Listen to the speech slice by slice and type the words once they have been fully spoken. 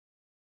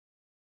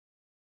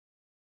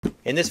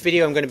In this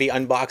video, I'm going to be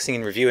unboxing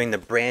and reviewing the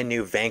brand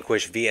new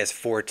Vanquish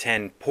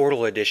VS4-10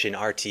 Portal Edition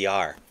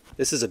RTR.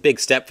 This is a big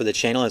step for the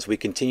channel as we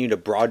continue to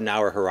broaden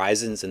our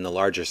horizons in the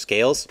larger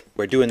scales.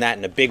 We're doing that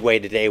in a big way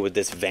today with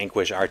this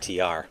Vanquish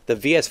RTR. The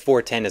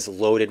VS4-10 is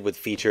loaded with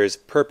features,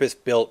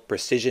 purpose-built,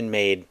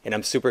 precision-made, and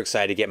I'm super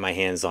excited to get my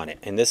hands on it.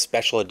 And this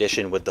special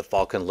edition with the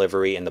Falken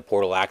livery and the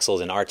portal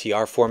axles in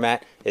RTR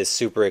format is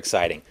super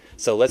exciting.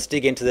 So let's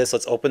dig into this.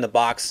 Let's open the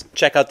box,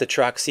 check out the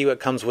truck, see what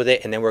comes with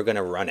it, and then we're going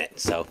to run it.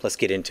 So let's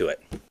get into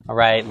it. All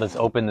right, let's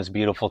open this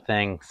beautiful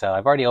thing. So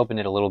I've already opened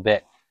it a little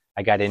bit.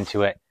 I got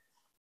into it.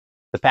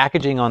 The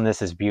packaging on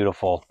this is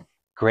beautiful.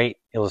 Great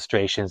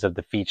illustrations of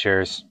the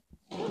features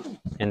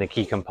and the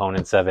key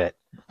components of it.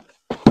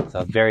 It's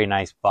a very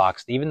nice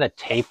box. Even the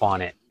tape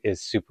on it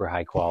is super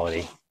high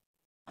quality.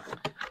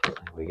 There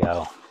we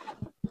go.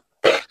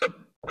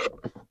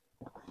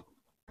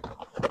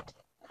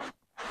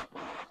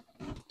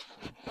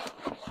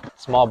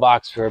 Small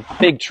box for a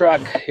big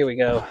truck. Here we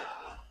go.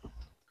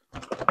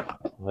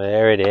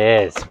 There it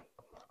is.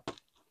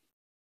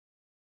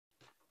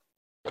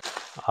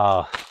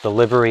 Oh, the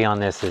livery on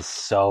this is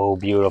so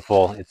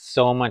beautiful. It's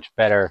so much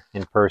better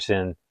in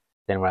person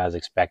than what I was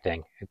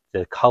expecting.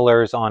 The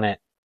colors on it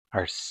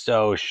are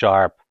so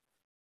sharp.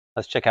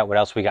 Let's check out what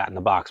else we got in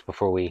the box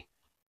before we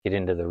get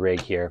into the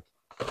rig here.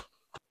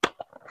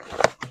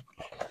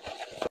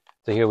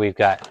 So here we've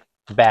got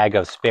a bag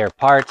of spare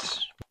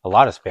parts. A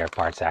lot of spare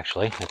parts,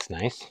 actually. That's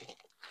nice.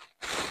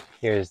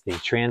 Here's the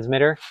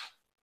transmitter.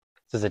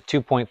 This is a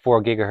 2.4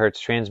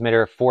 gigahertz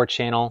transmitter,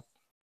 4-channel.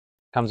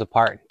 Comes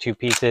apart in 2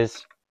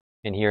 pieces.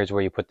 And here's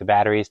where you put the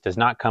batteries. Does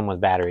not come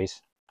with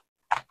batteries.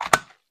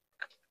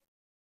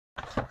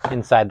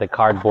 Inside the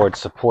cardboard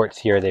supports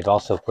here, they've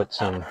also put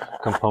some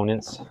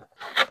components.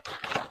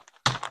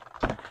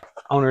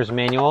 Owner's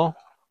manual.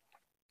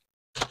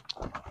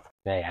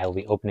 Okay, I will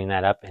be opening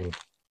that up and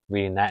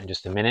reading that in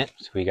just a minute.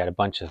 So we got a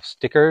bunch of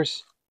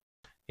stickers.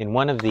 In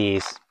one of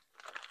these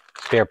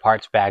spare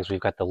parts bags,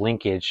 we've got the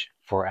linkage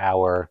for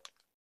our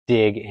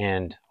dig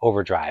and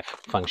overdrive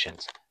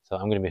functions. So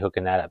I'm going to be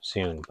hooking that up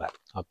soon, but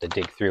I'll have to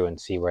dig through and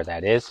see where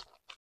that is.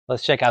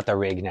 Let's check out the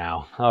rig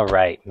now. All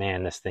right,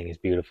 man, this thing is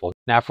beautiful.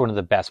 Now for one of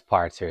the best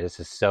parts here. This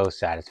is so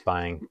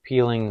satisfying.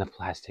 Peeling the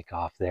plastic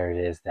off. There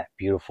it is, that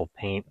beautiful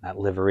paint, that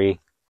livery.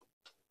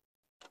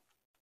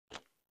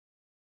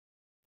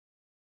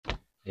 It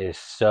is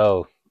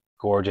so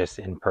gorgeous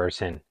in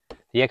person.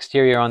 The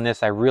exterior on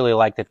this, I really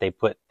like that they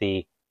put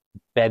the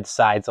bed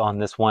sides on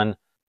this one.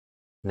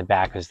 In the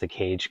back is the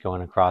cage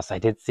going across. I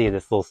did see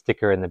this little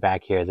sticker in the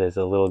back here. There's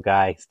a little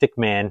guy,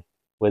 Stickman,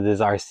 with his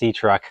RC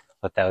truck.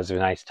 Thought that was a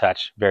nice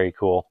touch. Very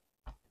cool.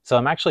 So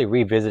I'm actually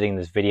revisiting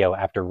this video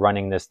after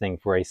running this thing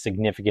for a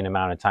significant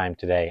amount of time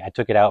today. I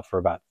took it out for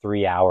about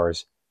 3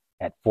 hours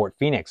at Fort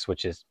Phoenix,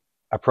 which is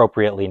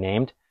appropriately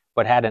named,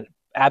 but had an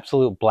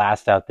absolute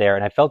blast out there.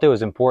 And I felt it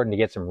was important to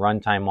get some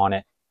runtime on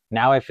it.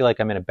 Now I feel like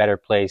I'm in a better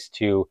place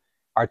to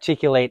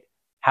articulate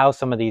how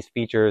some of these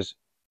features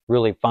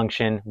really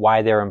function,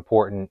 why they're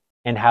important,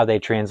 and how they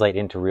translate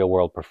into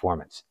real-world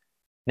performance.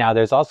 Now,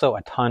 there's also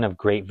a ton of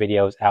great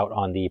videos out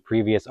on the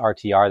previous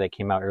RTR that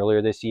came out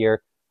earlier this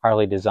year.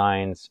 Harley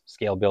Designs,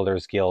 Scale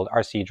Builders Guild,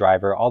 RC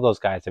Driver, all those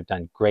guys have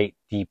done great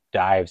deep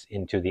dives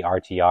into the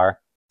RTR.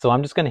 So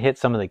I'm just going to hit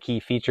some of the key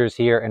features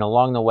here, and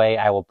along the way,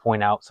 I will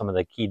point out some of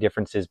the key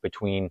differences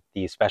between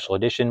the special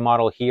edition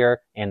model here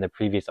and the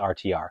previous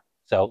RTR.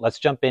 So let's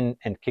jump in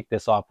and kick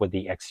this off with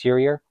the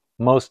exterior.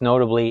 Most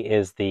notably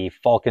is the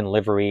Falken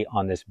livery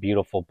on this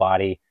beautiful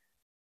body.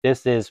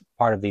 This is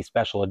part of the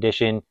special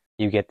edition.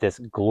 You get this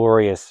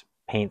glorious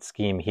paint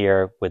scheme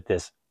here with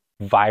this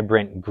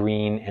vibrant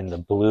green and the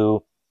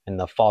blue and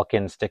the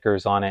Falken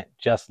stickers on it.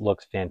 Just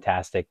looks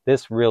fantastic.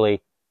 This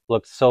really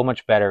looks so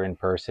much better in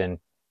person,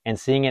 and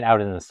seeing it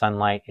out in the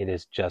sunlight, it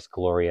is just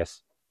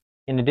glorious.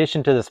 In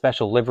addition to the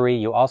special livery,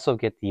 you also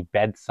get the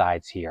bed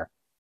sides here.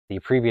 The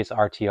previous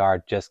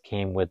RTR just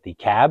came with the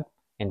cab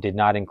and did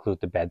not include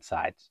the bed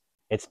sides.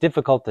 It's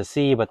difficult to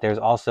see, but there's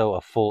also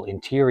a full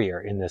interior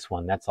in this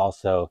one. That's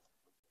also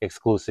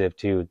exclusive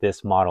to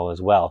this model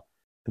as well.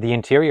 The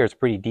interior is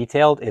pretty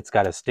detailed. It's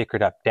got a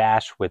stickered up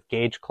dash with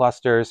gauge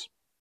clusters.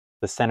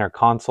 The center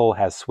console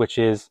has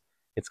switches.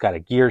 It's got a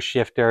gear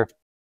shifter.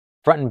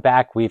 Front and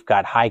back, we've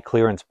got high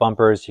clearance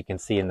bumpers. You can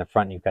see in the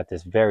front, you've got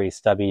this very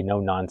stubby, no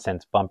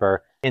nonsense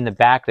bumper. In the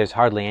back, there's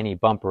hardly any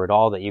bumper at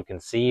all that you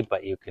can see,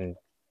 but you can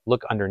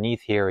look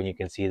underneath here and you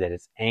can see that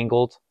it's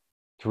angled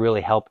to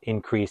really help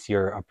increase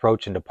your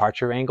approach and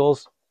departure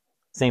angles.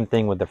 Same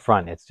thing with the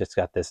front. It's just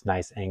got this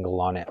nice angle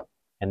on it.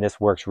 And this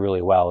works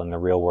really well in the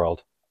real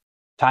world.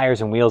 Tires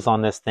and wheels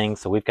on this thing.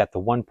 So we've got the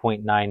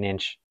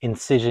 1.9-inch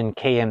Incision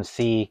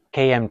KMC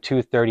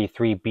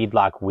KM233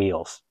 beadlock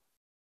wheels.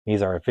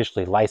 These are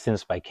officially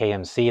licensed by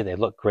KMC. They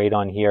look great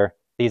on here.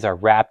 These are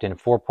wrapped in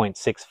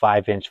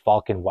 4.65-inch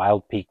Falken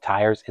Wild Peak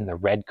tires in the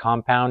red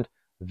compound.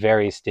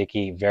 Very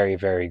sticky, very,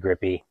 very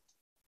grippy.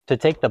 To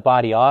take the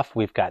body off,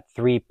 we've got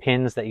 3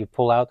 pins that you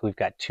pull out. We've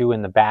got 2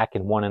 in the back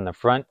and 1 in the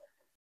front.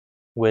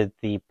 With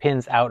the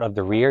pins out of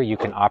the rear, you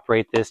can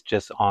operate this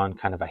just on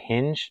kind of a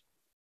hinge.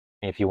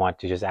 And if you want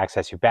to just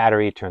access your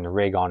battery, turn the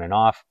rig on and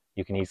off,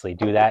 you can easily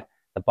do that.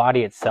 The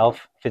body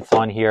itself fits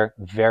on here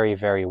very,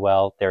 very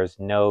well. There's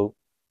no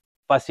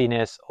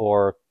fussiness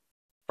or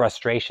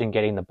frustration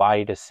getting the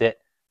body to sit.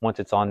 Once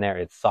it's on there,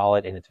 it's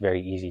solid and it's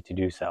very easy to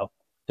do so.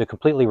 To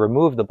completely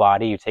remove the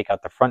body, you take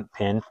out the front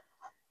pin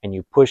and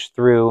you push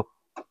through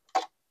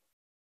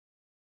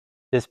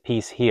this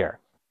piece here.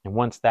 And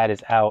once that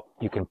is out,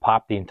 you can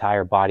pop the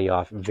entire body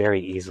off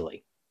very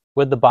easily.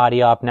 With the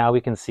body off, now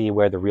we can see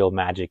where the real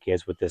magic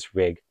is with this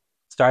rig.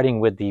 Starting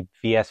with the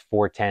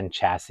VS4-10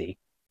 chassis.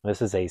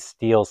 This is a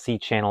steel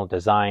C-channel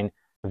design,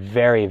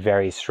 very,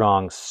 very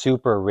strong,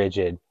 super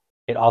rigid.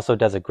 It also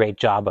does a great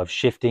job of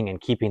shifting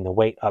and keeping the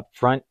weight up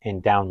front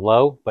and down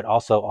low, but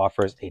also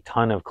offers a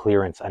ton of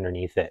clearance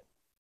underneath it.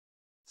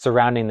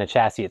 Surrounding the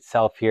chassis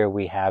itself here,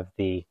 we have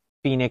the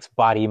Phoenix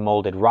body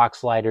molded rock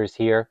sliders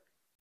here.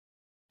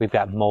 We've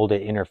got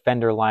molded inner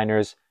fender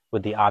liners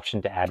with the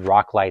option to add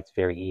rock lights,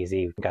 very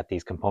easy. We've got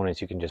these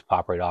components you can just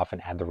pop right off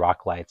and add the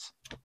rock lights.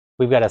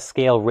 We've got a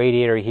scale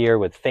radiator here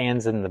with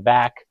fans in the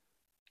back.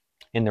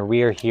 In the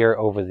rear here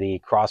over the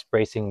cross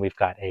bracing, we've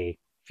got a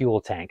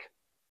fuel tank.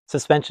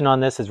 Suspension on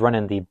this is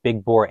running the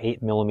big bore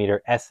 8mm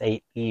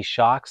S8E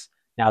shocks.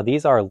 Now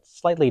these are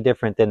slightly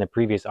different than the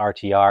previous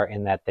RTR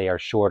in that they are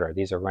shorter.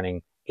 These are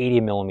running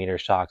 80mm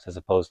shocks as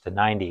opposed to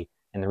 90.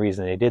 And the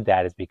reason they did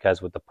that is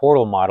because with the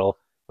portal model,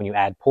 when you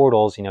add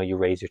portals, you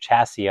raise your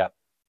chassis up.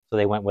 So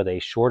they went with a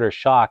shorter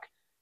shock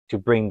to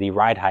bring the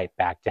ride height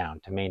back down,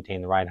 to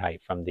maintain the ride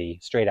height from the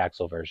straight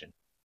axle version.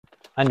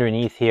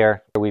 Underneath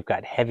here, we've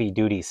got heavy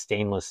duty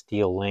stainless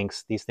steel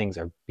links. These things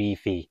are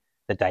beefy.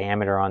 The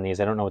diameter on these,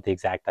 I don't know what the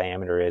exact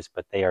diameter is,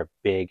 but they are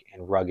big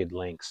and rugged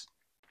links.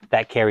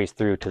 That carries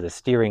through to the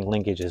steering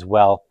linkage as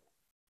well,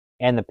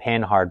 and the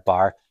panhard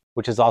bar,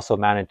 which is also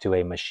mounted to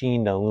a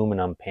machined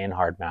aluminum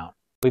panhard mount.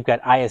 We've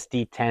got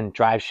ISD-10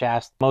 drive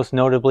shafts. Most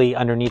notably,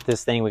 underneath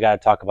this thing, we got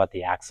to talk about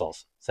the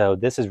axles. So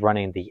this is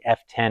running the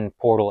F10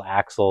 portal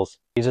axles.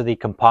 These are the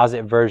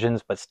composite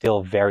versions, but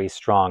still very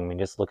strong. I mean,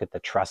 just look at the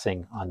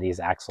trussing on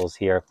these axles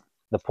here.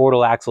 The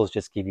portal axles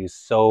just give you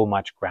so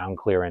much ground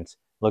clearance.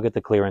 Look at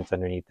the clearance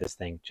underneath this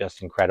thing,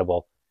 just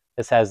incredible.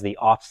 This has the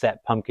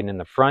offset pumpkin in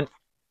the front,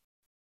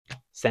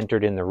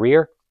 centered in the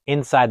rear.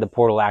 Inside the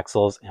portal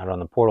axles and on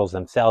the portals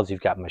themselves,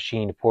 you've got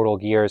machined portal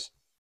gears.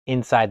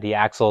 Inside the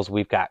axles,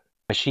 we've got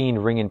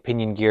machined ring and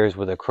pinion gears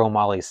with a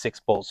chromoly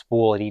 6-bolt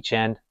spool at each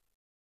end.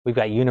 We've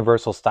got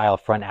universal style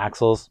front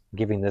axles,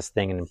 giving this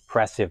thing an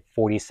impressive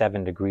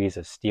 47 degrees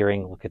of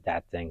steering. Look at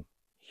that thing.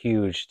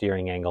 Huge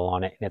steering angle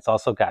on it. And it's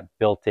also got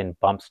built-in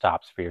bump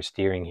stops for your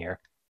steering here.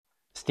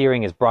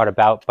 Steering is brought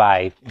about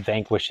by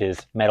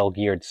Vanquish's metal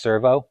geared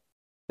servo.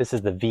 This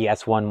is the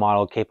VS1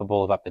 model,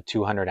 capable of up to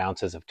 200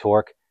 ounces of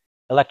torque.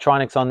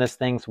 Electronics on this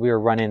thing, so we are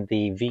running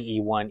the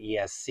VE1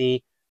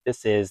 ESC.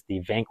 This is the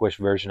Vanquish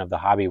version of the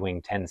Hobbywing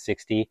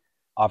 1060.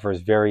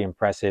 Offers very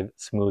impressive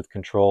smooth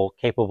control,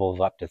 capable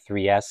of up to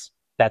 3S.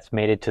 That's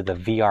mated to the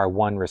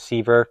VR1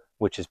 receiver,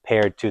 which is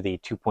paired to the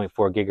 2.4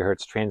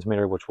 gigahertz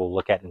transmitter, which we'll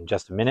look at in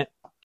just a minute.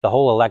 The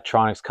whole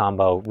electronics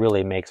combo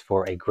really makes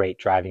for a great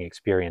driving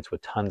experience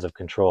with tons of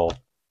control.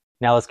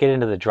 Now let's get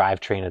into the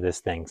drivetrain of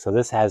this thing. So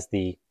this has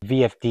the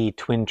VFD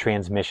twin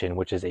transmission,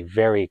 which is a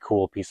very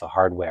cool piece of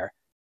hardware.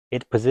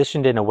 It's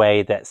positioned in a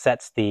way that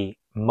sets the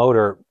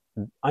motor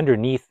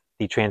underneath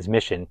the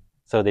transmission.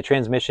 So the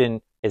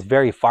transmission is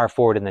very far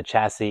forward in the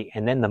chassis,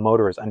 and then the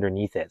motor is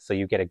underneath it. So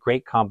you get a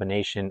great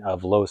combination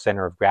of low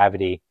center of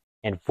gravity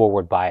and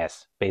forward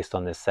bias based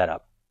on this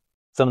setup.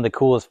 Some of the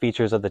coolest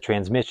features of the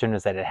transmission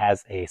is that it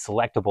has a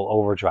selectable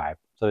overdrive.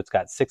 So it's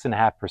got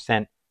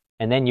 6.5%,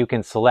 and then you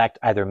can select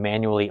either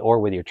manually or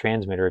with your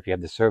transmitter, if you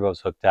have the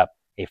servos hooked up,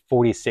 a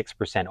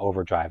 46%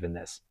 overdrive in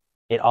this.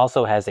 It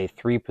also has a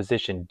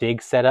 3-position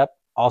dig setup,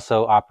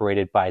 also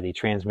operated by the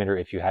transmitter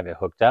if you have it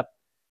hooked up.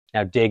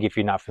 Now dig, if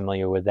you're not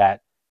familiar with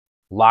that,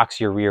 locks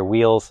your rear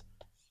wheels,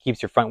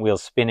 keeps your front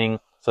wheels spinning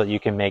so that you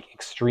can make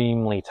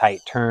extremely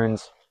tight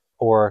turns,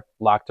 or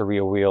lock the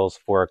rear wheels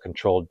for a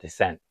controlled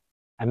descent.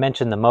 I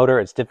mentioned the motor.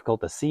 It's difficult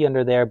to see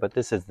under there, but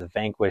this is the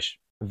Vanquish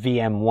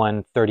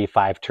VM1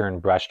 35-turn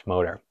brushed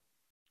motor.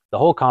 The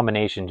whole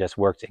combination just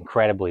works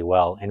incredibly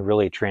well and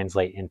really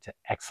translates into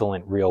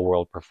excellent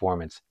real-world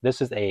performance.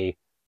 This is a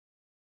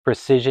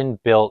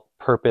precision-built,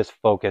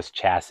 purpose-focused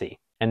chassis,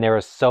 and there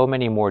are so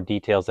many more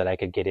details that I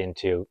could get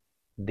into.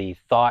 The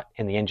thought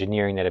and the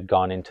engineering that have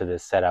gone into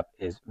this setup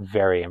is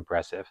very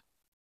impressive.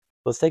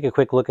 Let's take a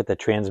quick look at the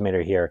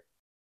transmitter here.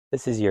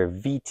 This is your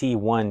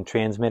VT1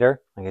 transmitter.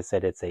 Like I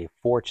said, it's a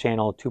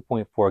 4-channel,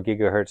 2.4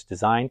 gigahertz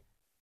design.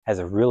 Has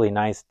a really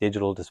nice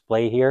digital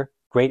display here.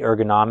 Great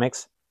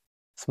ergonomics.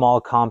 Small,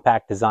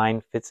 compact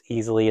design, fits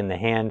easily in the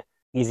hand.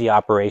 Easy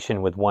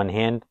operation with one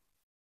hand.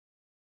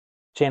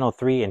 Channel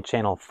 3 and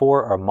Channel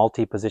 4 are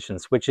multi-position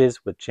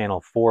switches, with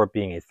Channel 4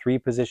 being a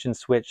 3-position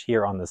switch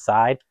here on the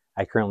side.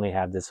 I currently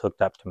have this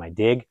hooked up to my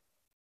dig.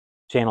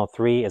 Channel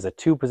 3 is a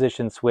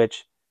 2-position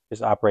switch.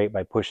 Just operate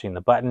by pushing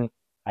the button.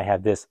 I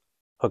have this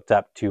hooked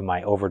up to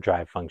my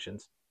overdrive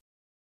functions.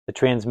 The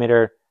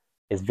transmitter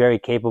is very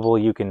capable.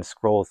 You can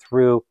scroll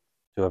through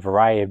to a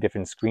variety of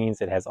different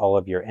screens. It has all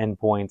of your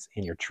endpoints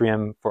and your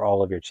trim for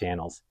all of your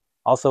channels.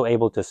 Also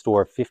able to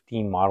store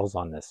 15 models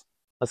on this.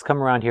 Let's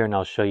come around here and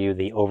I'll show you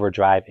the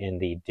Overdrive and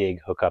the Dig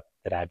hookup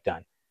that I've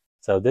done.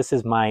 So this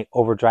is my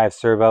Overdrive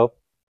servo.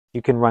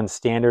 You can run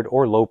standard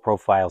or low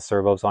profile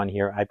servos on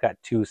here. I've got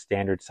 2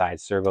 standard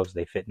size servos.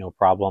 They fit no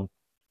problem.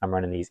 I'm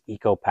running these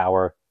Eco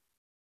Power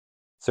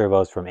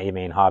servos from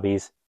A-Main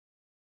Hobbies.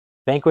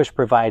 Vanquish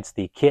provides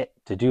the kit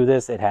to do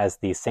this. It has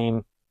the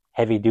same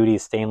heavy duty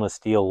stainless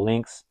steel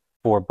links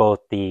for both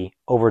the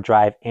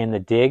Overdrive and the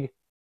Dig.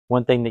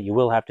 One thing that you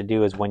will have to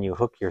do is when you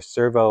hook your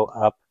servo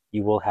up,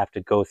 you will have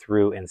to go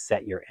through and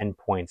set your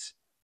endpoints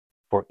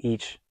for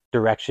each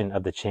direction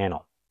of the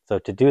channel. So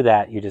to do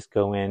that, you just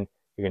go in,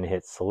 you're going to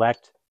hit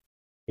select,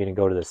 you're going to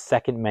go to the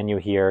second menu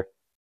here,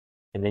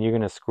 and then you're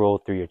going to scroll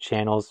through your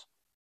channels,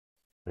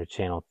 go to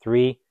channel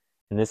 3,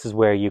 and this is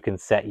where you can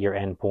set your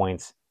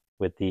endpoints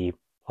with the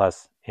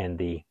plus and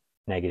the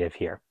negative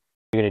here.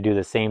 You're going to do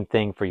the same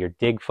thing for your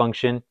Dig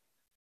function,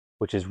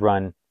 which is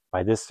run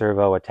by this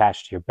servo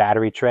attached to your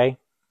battery tray.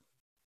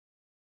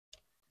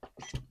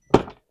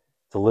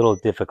 It's a little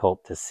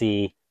difficult to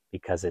see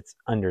because it's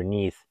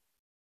underneath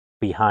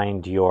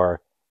behind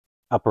your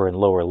upper and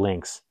lower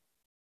links,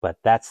 but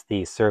that's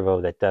the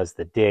servo that does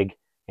the Dig,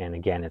 and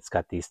again it's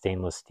got the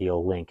stainless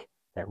steel link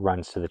that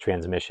runs to the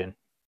transmission.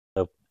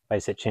 So if I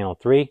set channel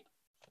 3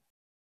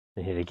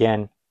 and hit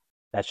again,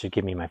 that should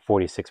give me my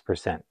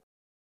 46%.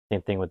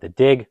 Same thing with the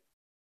Dig.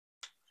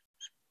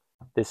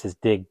 This is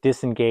Dig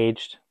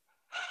disengaged.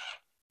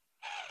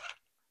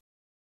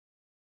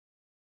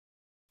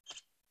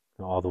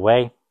 Go all the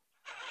way.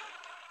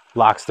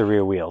 Locks the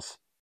rear wheels.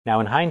 Now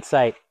in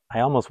hindsight, I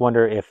almost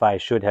wonder if I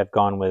should have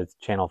gone with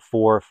channel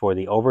 4 for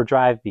the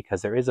Overdrive,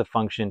 because there is a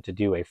function to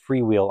do a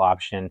freewheel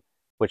option,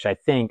 which I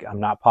think, I'm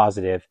not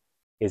positive,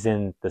 is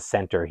in the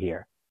center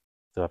here.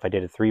 So if I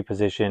did a 3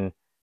 position,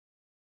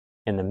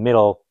 in the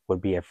middle would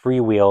be a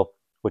freewheel,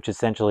 which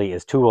essentially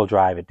is 2-wheel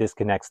drive. It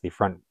disconnects the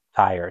front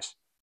tires.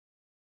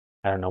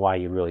 I don't know why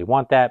you really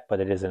want that,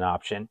 but it is an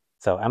option.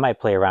 So I might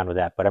play around with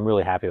that, but I'm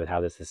really happy with how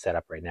this is set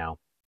up right now.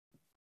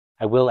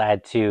 I will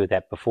add too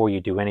that before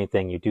you do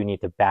anything, you do need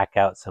to back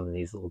out some of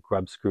these little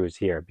grub screws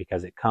here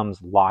because it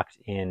comes locked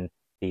in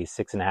the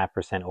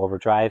 6.5%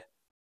 overdrive.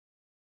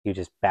 You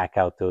just back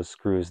out those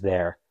screws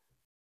there.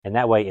 And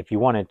that way, if you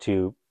wanted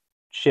to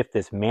shift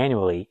this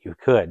manually, you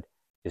could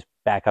just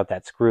back out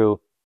that screw,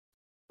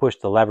 push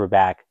the lever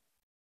back,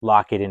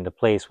 lock it into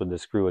place with the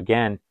screw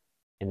again,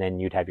 and then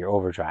you'd have your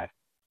overdrive.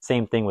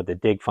 Same thing with the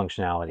Dig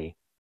functionality.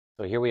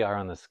 So here we are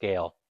on the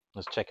scale.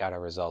 Let's check out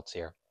our results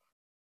here.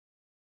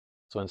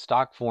 So in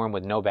stock form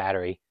with no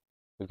battery,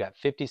 we've got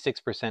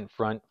 56%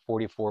 front,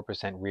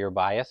 44% rear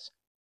bias.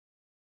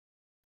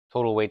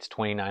 Total weight's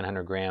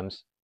 2,900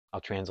 grams. I'll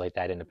translate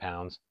that into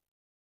pounds.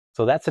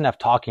 So that's enough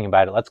talking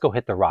about it. Let's go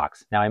hit the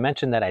rocks. Now I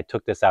mentioned that I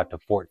took this out to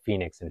Fort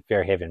Phoenix in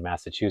Fairhaven,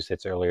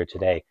 Massachusetts earlier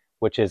today,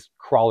 which is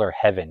crawler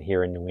heaven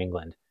here in New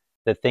England.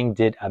 The thing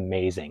did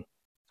amazing.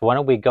 So why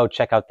don't we go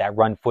check out that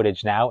run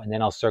footage now, and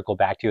then I'll circle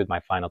back to you with my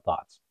final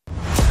thoughts.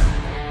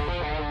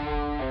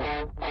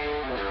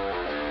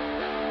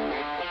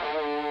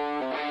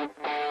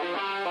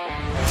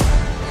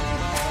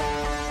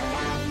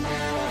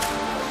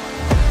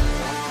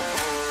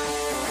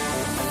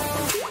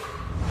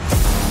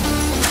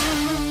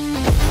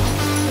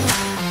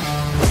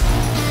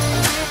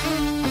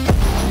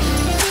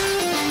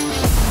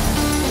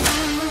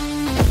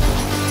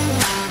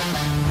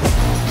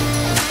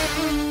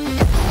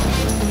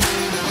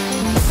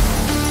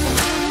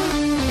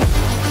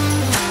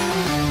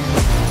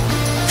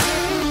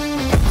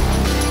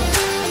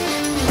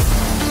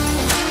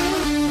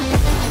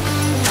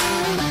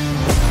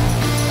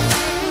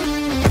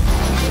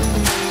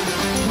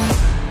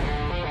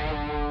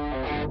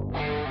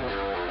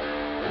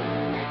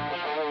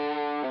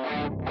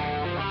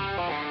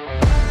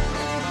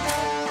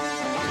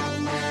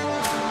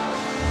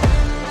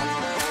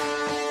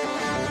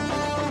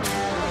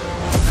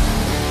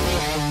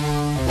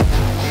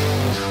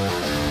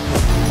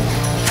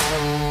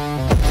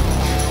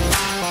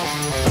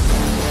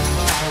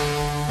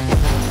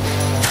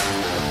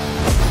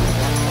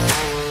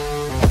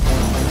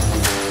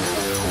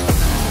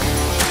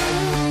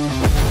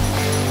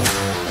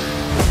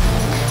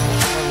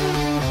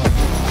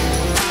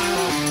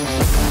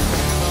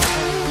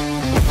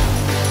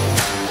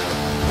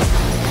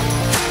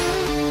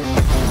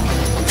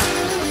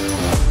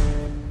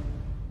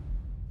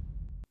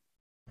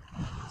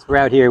 We're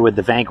out here with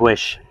the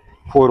Vanquish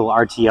Portal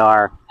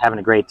RTR, having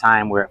a great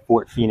time. We're at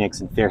Fort Phoenix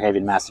in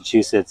Fairhaven,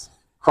 Massachusetts.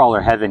 Crawler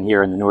heaven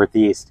here in the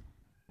Northeast.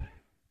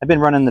 I've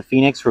been running the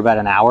Phoenix for about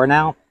an hour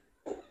now,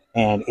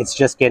 and it's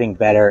just getting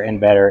better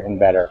and better and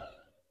better.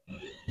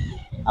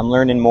 I'm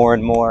learning more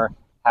and more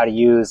how to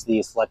use the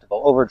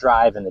selectable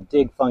overdrive and the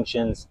Dig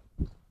functions.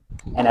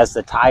 And as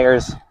the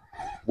tires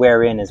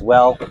wear in as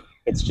well,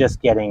 it's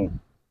just getting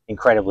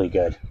incredibly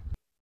good.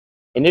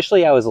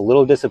 Initially, I was a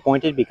little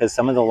disappointed because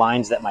some of the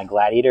lines that my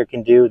Gladiator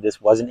can do,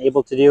 this wasn't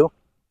able to do.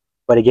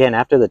 But again,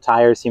 after the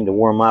tires seem to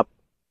warm up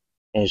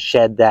and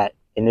shed that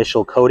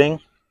initial coating,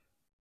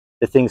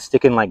 the thing's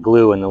sticking like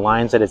glue, and the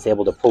lines that it's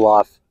able to pull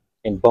off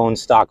in bone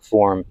stock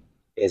form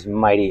is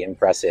mighty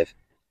impressive.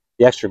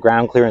 The extra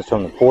ground clearance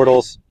from the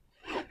portals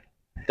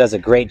does a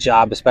great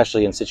job,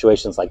 especially in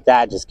situations like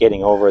that, just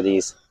getting over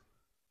these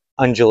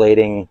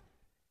undulating,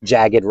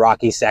 jagged,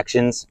 rocky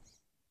sections.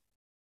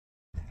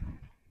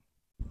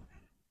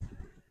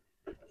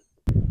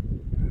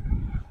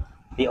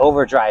 The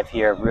overdrive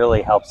here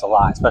really helps a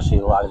lot, especially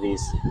a lot of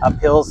these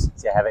uphills.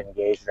 See, I have it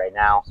engaged right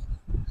now.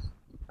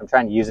 I'm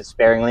trying to use it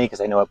sparingly because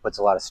I know it puts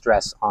a lot of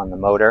stress on the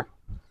motor,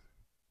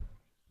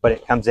 but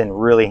it comes in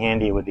really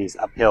handy with these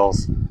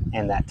uphills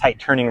and that tight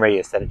turning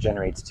radius that it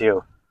generates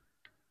too.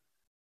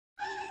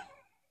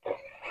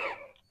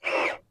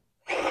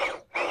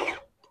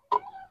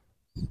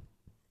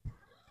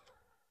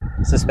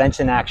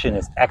 Suspension action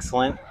is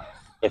excellent.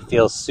 It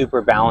feels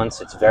super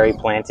balanced. It's very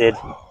planted.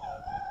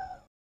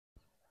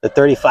 The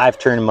 35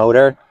 turn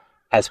motor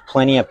has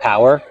plenty of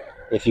power.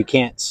 If you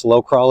can't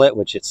slow crawl it,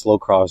 which it slow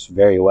crawls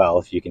very well,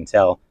 if you can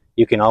tell,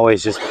 you can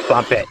always just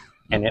bump it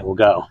and it will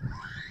go.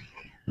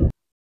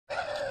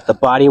 The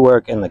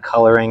bodywork and the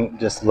coloring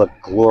just look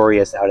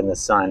glorious out in the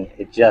sun.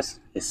 It just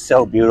is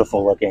so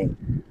beautiful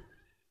looking.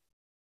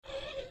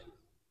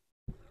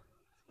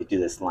 You do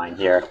this line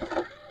here.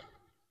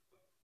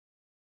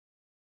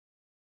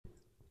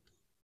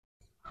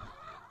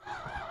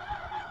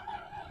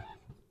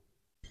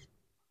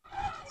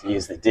 So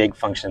use the dig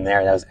function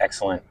there. That was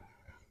excellent.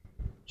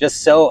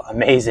 Just so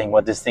amazing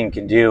what this thing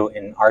can do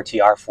in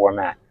RTR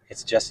format.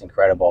 It's just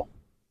incredible.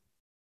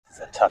 This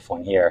is a tough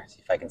one here. See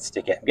if I can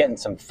stick it. I'm getting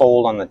some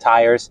fold on the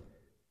tires.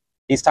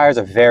 These tires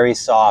are very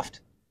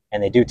soft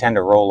and they do tend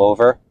to roll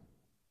over.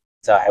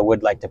 So I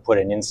would like to put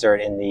an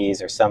insert in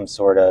these or some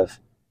sort of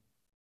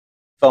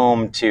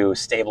foam to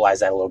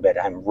stabilize that a little bit.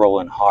 I'm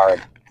rolling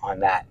hard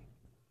on that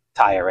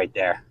tire right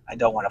there. I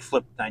don't want to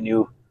flip my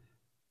new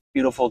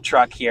beautiful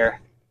truck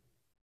here.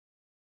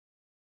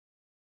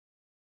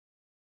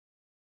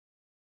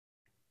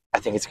 I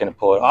think it's going to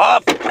pull it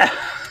off.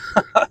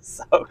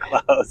 So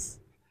close.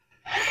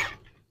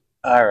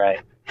 All right.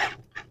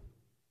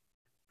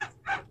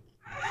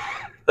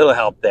 Little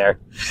help there.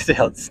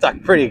 Still, it's stuck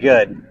pretty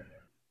good.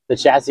 The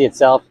chassis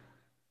itself,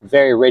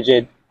 very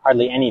rigid,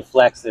 hardly any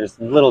flex. There's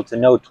little to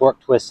no torque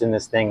twist in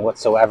this thing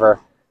whatsoever.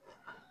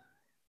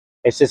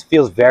 It just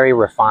feels very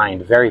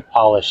refined, very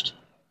polished.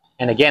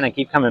 And again, I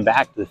keep coming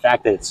back to the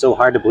fact that it's so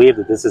hard to believe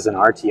that this is an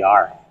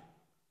RTR.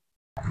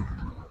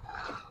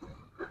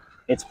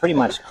 It's pretty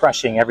much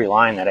crushing every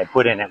line that I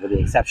put in it, with the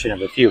exception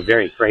of a few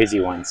very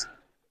crazy ones.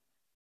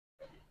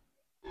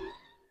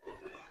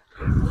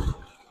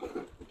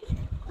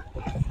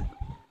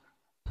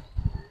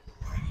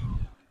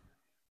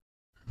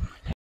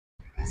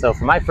 So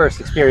for my first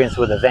experience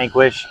with a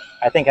Vanquish,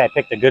 I think I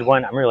picked a good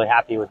one. I'm really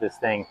happy with this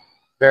thing.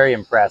 Very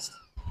impressed.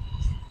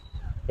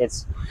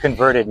 It's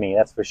converted me,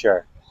 that's for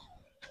sure.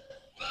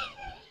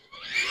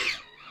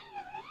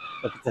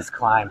 Look at this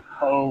climb.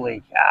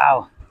 Holy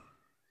cow.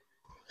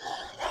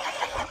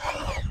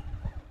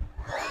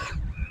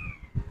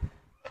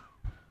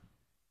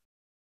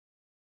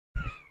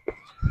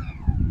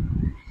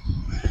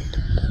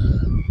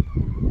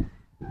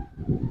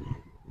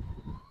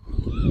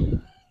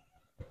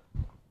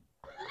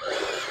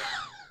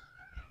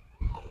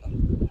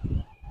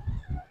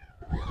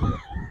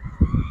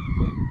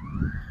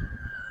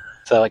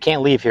 So I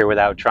can't leave here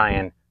without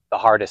trying the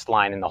hardest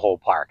line in the whole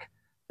park.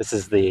 This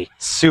is the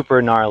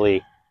super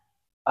gnarly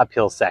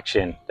uphill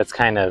section that's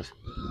kind of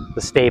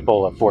the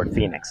staple of Fort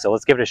Phoenix. So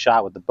let's give it a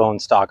shot with the bone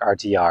stock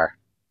RTR.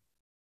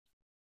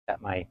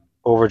 Got my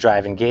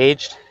overdrive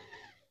engaged.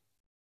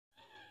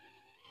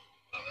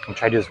 I'm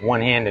trying to do this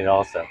one-handed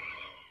also.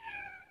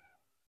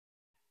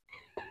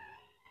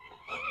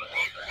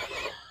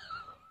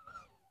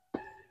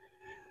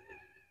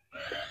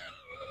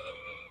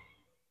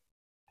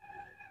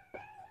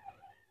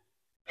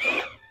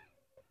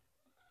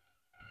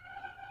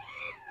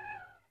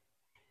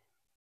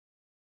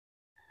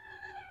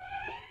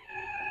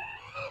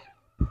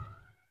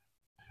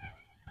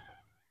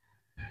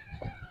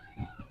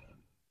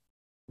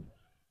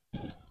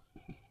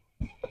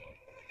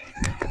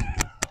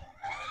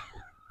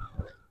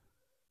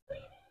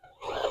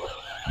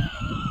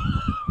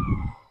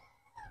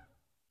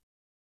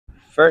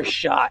 First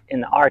shot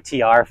in the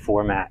RTR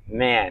format.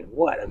 Man,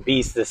 what a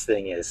beast this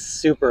thing is.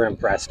 Super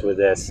impressed with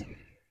this.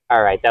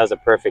 All right, that was a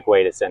perfect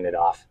way to send it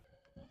off.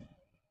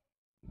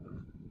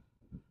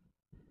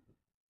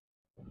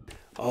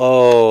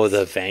 Oh,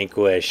 the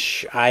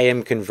Vanquish. I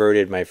am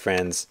converted, my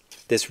friends.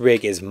 This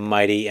rig is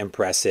mighty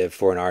impressive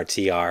for an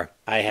RTR.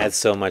 I had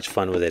so much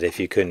fun with it, if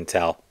you couldn't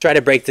tell. Try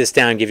to break this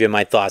down and give you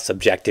my thoughts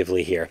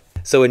objectively here.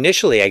 So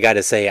initially, I got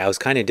to say, I was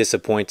kind of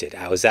disappointed.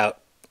 I was out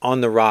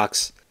on the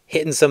rocks,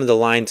 hitting some of the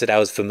lines that I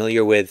was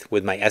familiar with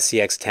my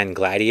SCX-10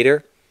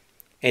 Gladiator,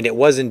 and it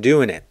wasn't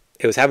doing it.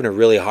 It was having a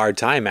really hard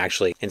time,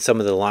 actually, in some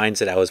of the lines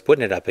that I was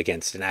putting it up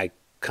against. And I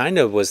kind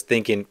of was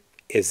thinking,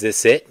 is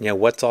this it? You know,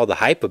 what's all the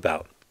hype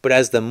about? But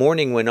as the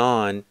morning went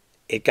on,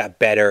 it got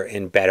better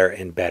and better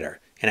and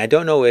better. And I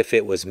don't know if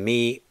it was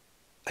me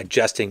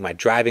adjusting my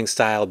driving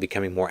style,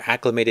 becoming more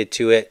acclimated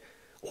to it,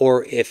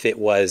 or if it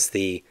was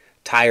the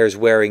tires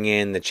wearing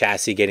in, the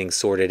chassis getting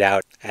sorted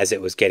out as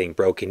it was getting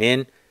broken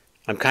in.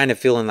 I'm kind of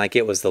feeling like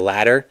it was the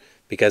latter,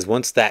 because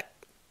once that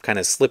kind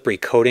of slippery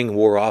coating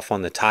wore off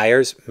on the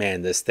tires,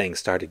 man, this thing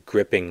started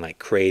gripping like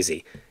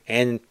crazy.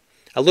 And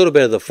a little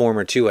bit of the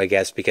former too, I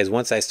guess, because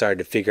once I started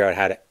to figure out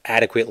how to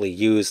adequately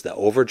use the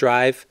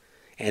overdrive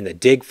and the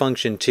dig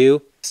function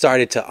too,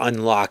 started to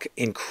unlock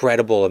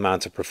incredible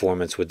amounts of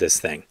performance with this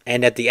thing.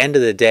 And at the end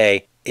of the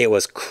day, it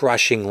was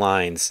crushing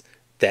lines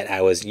that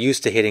I was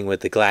used to hitting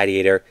with the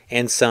Gladiator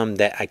and some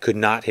that I could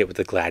not hit with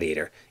the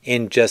Gladiator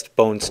in just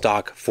bone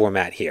stock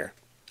format here.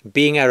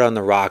 Being out on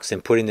the rocks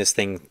and putting this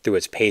thing through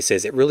its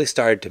paces, it really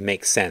started to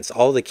make sense.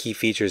 All the key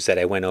features that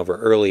I went over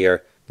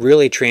earlier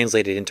really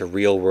translated into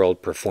real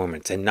world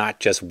performance and not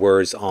just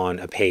words on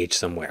a page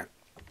somewhere.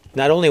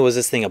 Not only was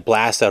this thing a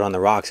blast out on the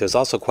rocks, it was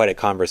also quite a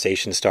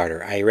conversation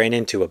starter. I ran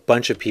into a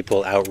bunch of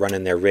people out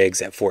running their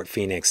rigs at Fort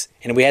Phoenix,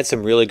 and we had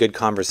some really good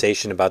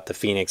conversation about the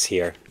Phoenix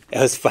here. It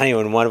was funny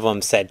when one of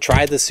them said,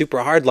 try the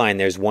super hard line.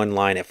 There's one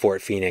line at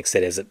Fort Phoenix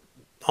that is a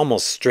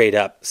almost straight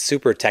up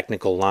super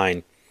technical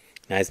line.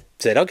 And I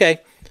said,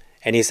 okay.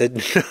 And he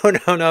said,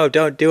 no,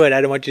 don't do it.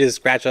 I don't want you to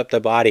scratch up the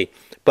body.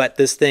 But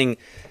this thing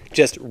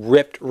just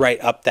ripped right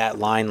up that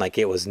line like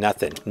it was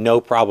nothing.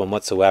 No problem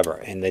whatsoever.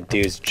 And the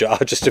dude's jaw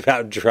just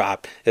about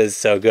dropped. It was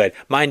so good.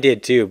 Mine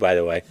did too, by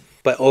the way.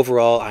 But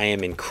overall, I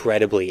am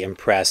incredibly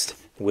impressed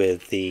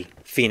with the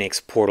Phoenix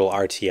Portal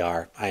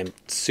RTR. I'm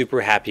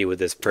super happy with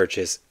this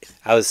purchase.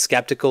 I was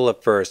skeptical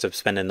at first of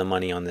spending the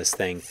money on this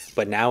thing,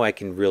 but now I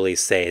can really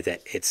say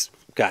that it's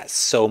got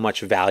so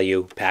much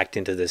value packed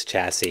into this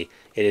chassis.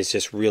 It is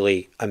just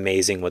really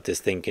amazing what this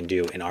thing can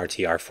do in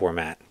RTR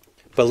format.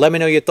 But let me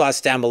know your thoughts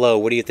down below.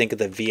 What do you think of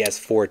the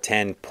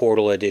VS4-10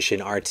 Portal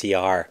Edition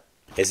RTR?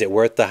 Is it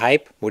worth the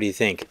hype? What do you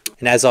think?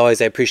 And as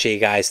always, I appreciate you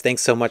guys.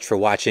 Thanks so much for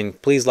watching.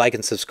 Please like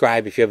and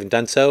subscribe if you haven't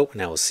done so,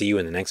 and I will see you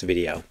in the next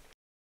video.